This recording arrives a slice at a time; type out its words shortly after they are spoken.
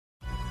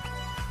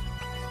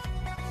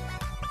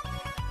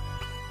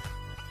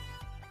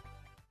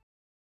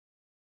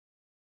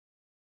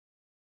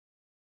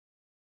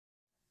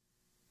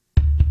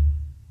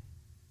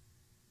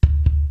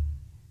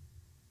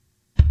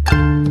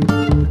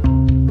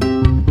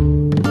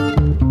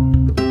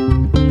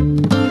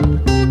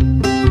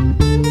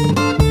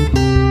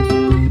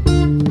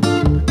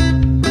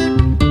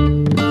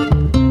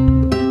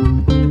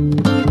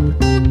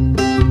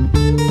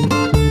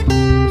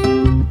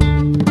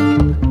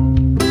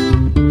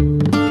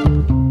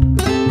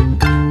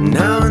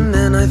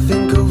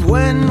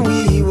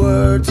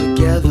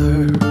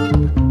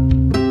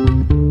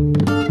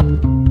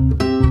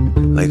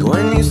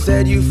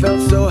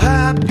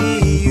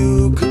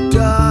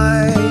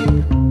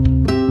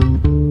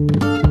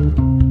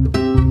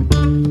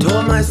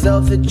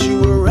myself that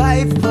you were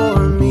right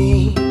for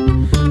me,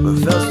 but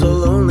felt so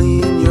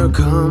lonely in your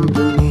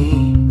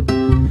company.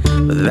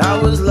 But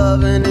that was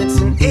love and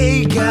it's an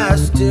ache I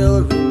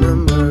still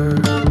remember.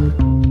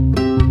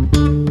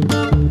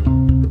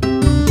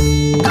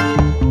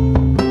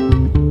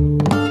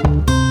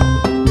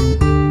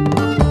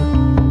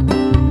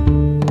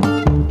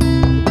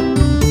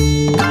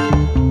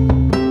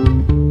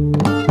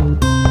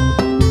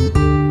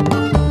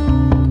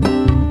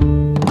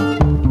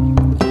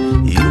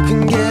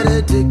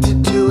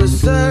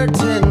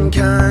 Certain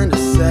kind of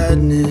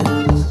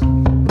sadness,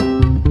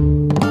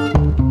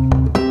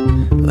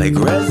 like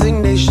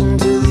resignation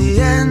to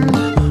the end,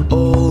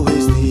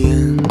 always the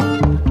end.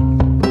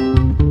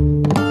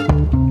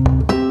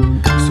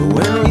 So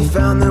when we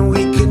found that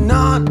we could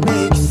not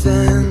make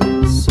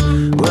sense,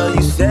 well,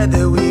 you said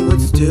that we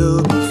would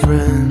still be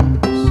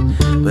friends.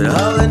 But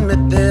I'll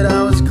admit that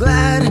I was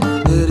glad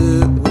that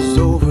it was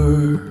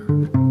over.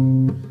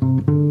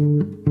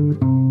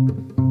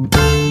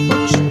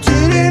 But you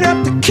didn't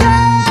have to care.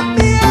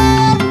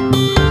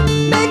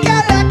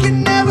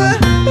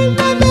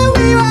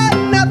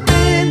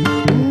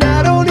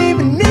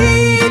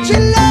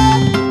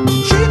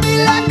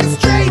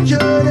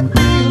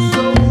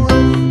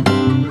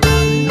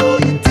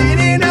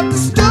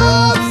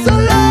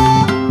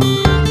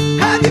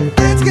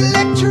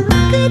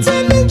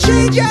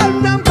 Change your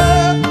number.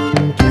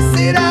 Guess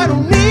that I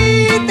don't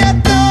need that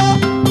though.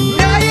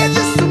 Now you're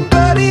just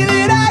somebody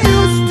that I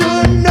used to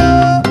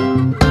know.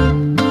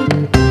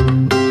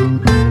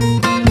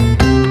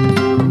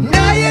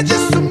 Now you're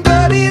just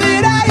somebody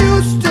that I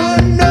used to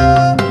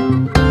know.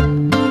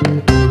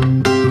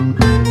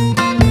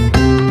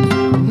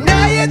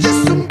 Now you're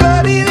just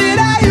somebody that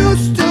I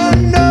used to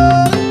know.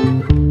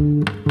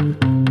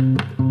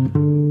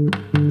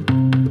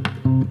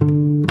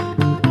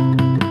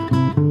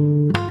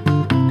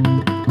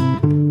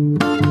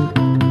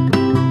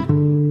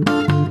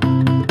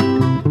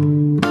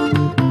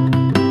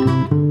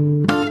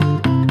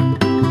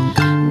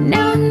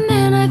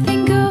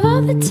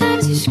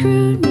 Times you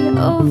screwed me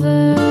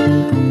over,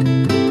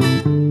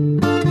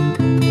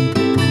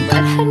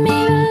 but had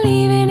me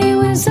believing it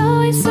was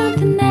always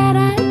something that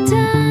I'd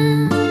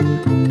done.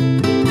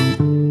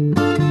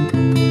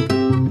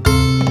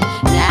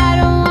 And I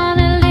don't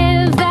wanna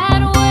live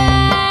that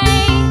way,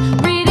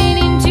 reading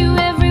into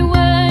every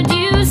word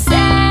you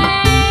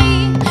say.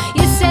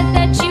 You said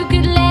that you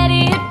could let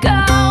it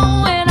go,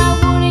 and I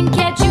wouldn't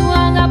catch you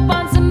hung up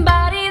on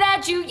somebody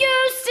that you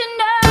used to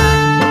know.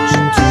 But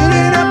you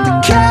didn't have to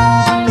care.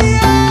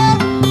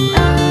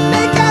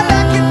 Make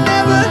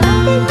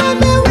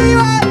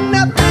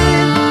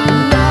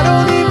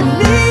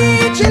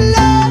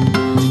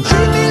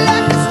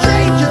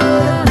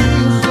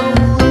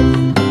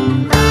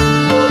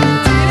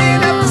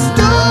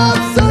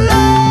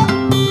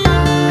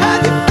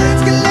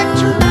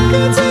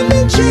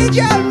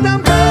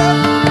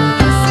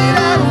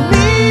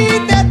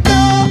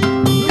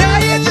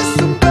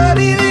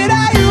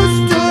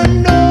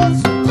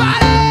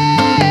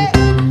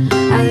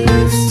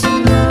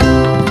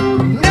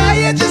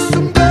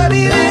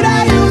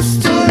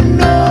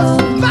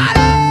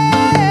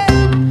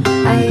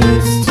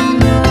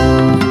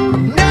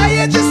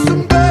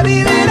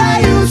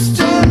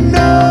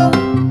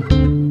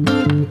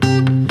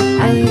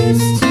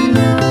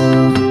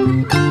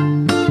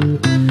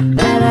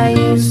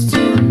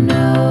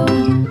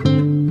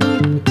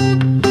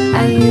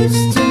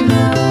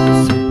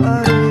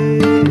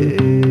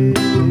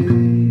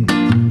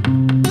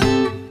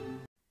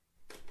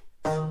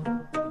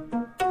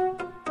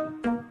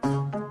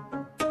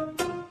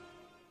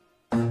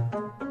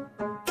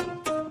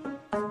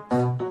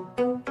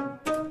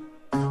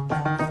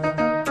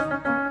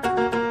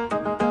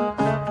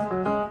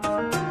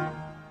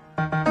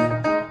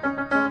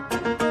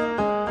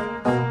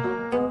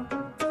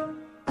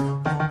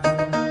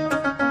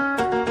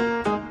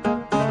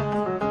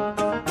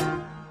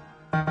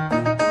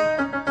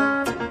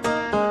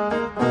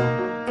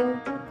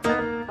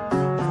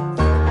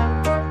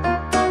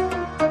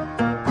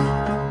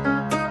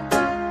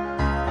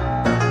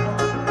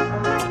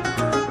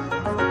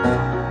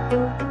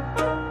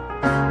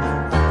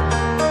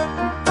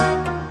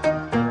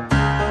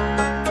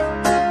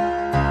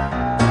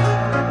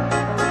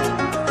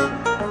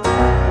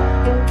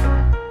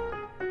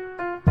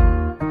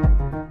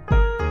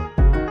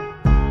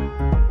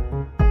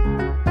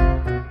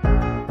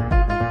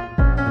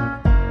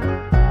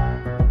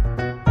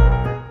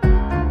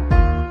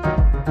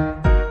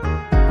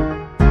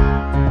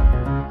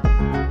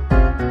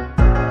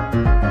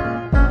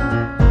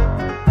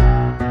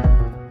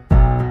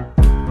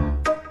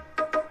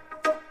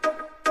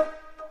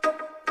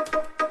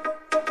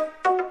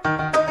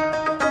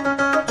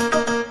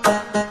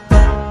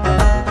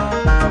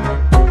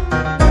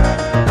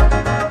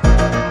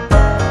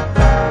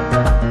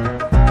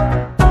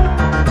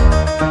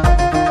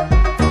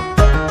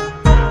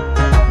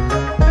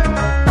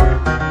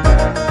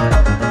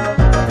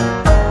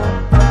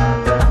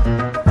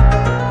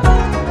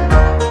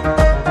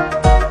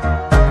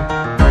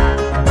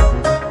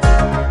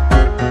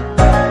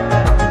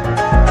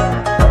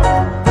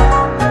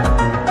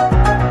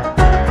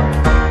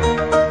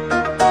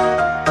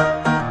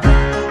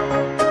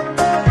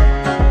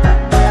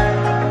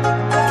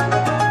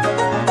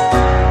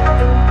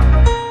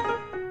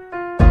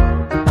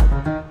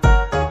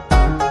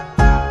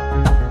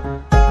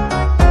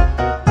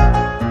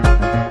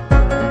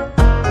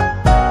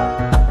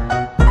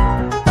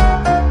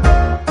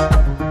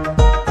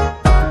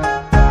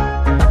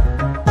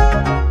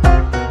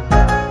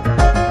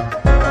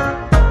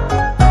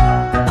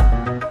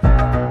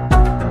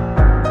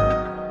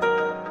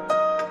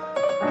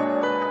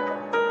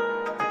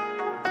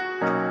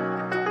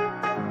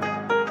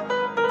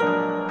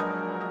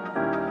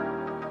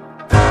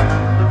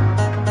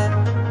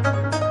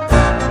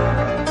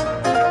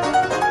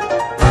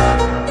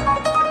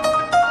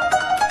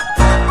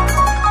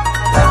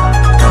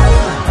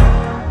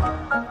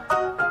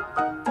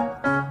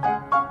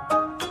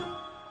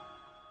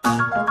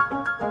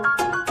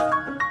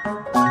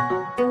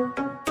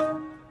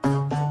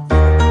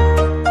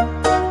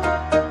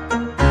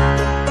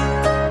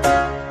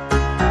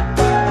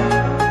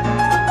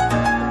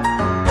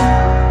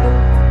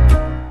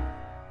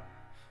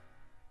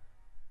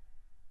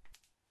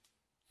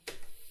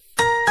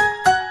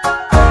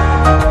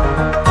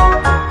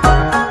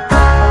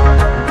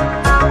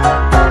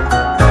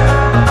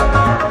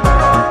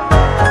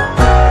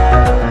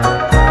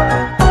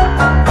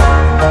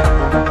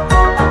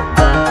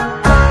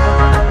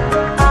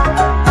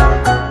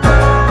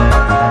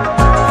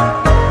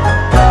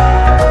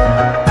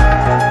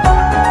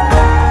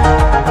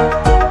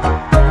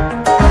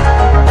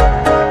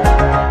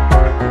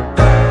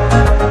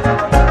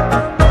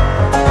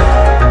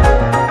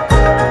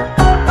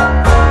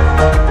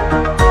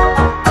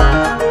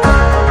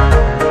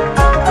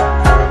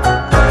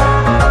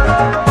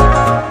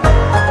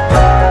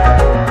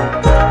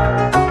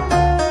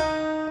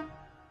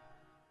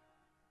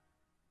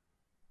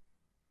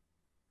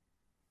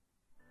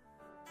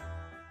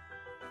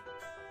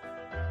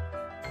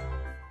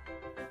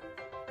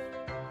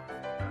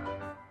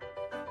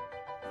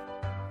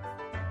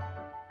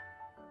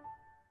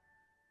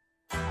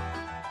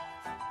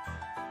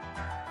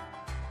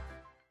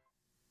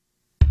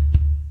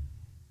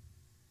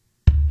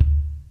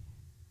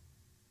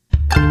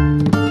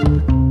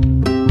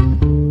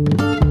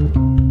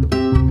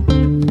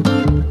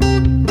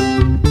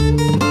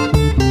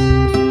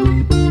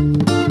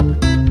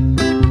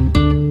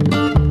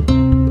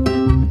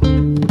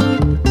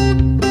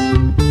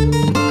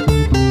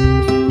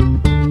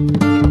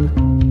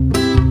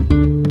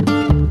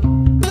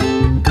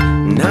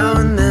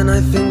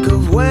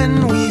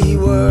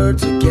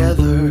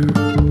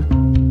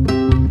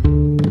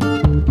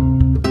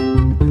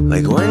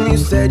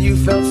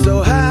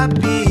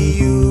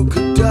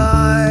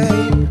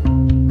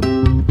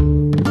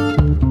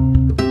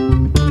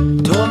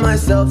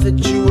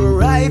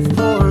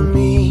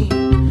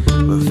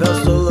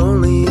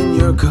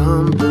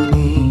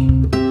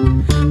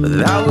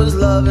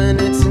love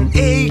and it's an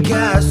ache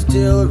I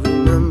still remember.